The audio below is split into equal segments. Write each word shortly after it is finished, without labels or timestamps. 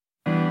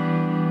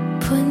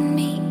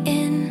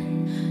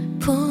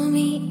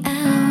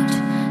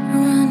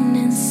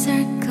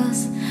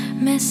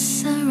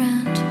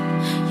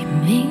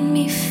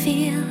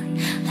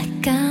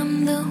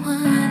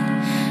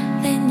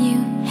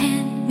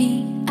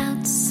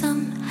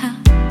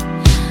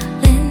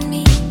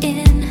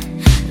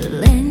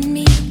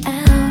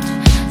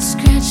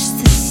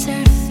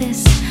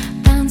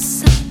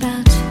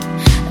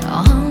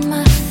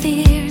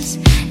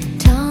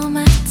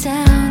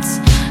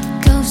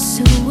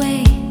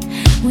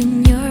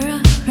when you're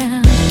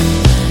around.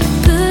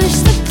 Push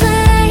the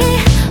play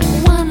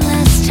one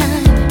last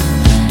time.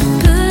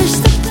 Push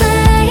the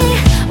play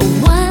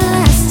one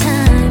last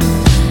time.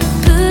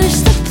 Push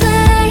the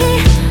play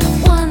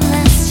one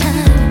last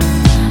time.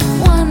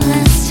 One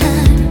last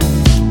time.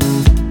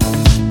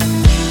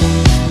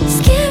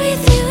 Scary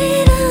through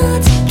it all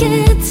to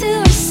get to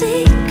our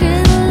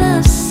secret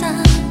love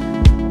song.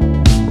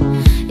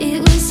 It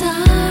was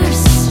our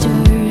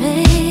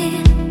story.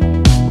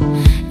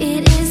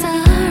 It is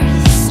our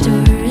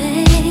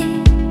story.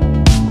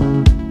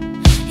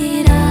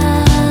 It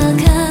all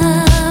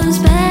comes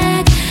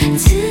back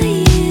to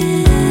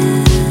you.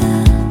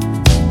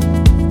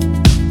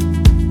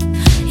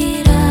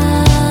 It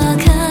all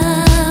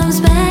comes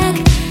back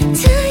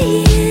to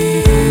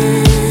you.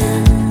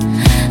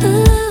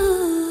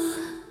 Ooh.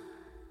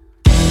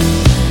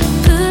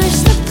 Push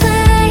the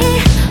play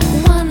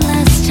one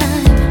last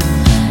time.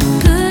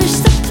 Push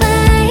the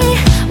play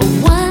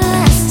one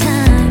last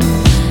time.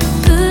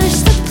 Push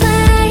the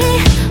play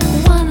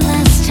one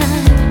last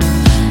time.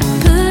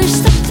 Push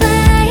the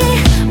play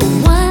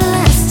one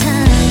last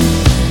time.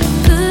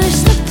 Push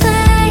the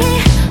play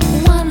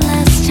one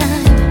last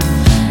time.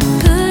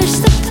 Push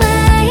the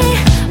play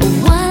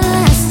one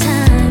last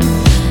time.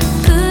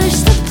 Push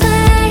the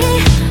play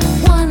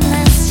one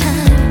last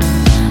time.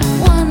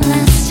 One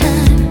last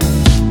time.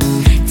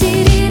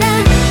 Did it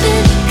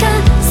happen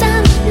 'cause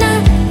I'm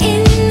not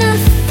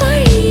enough for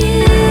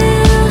you?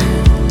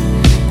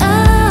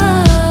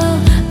 Oh,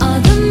 all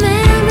the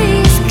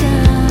memories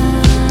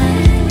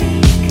gone.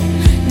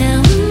 Now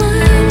I'm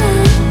all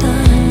alone.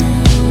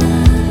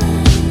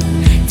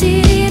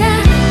 Did it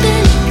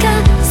happen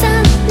 'cause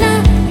I'm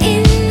not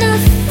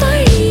enough for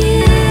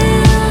you?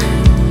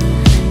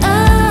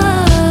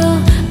 Oh,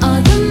 all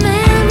the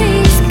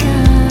memories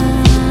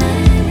gone.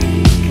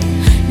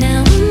 Now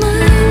I'm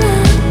all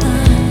alone.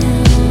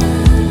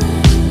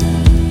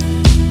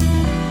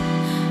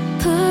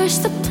 Push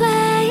the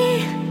play.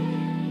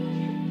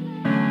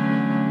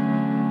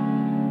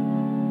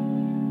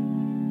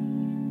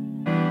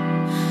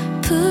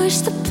 Push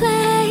the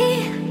play.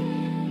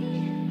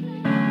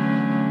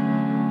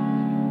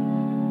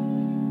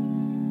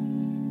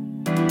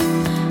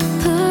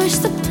 Push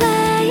the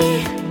play.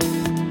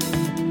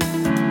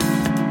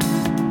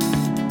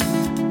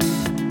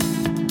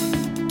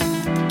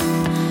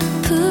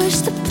 Push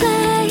the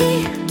play.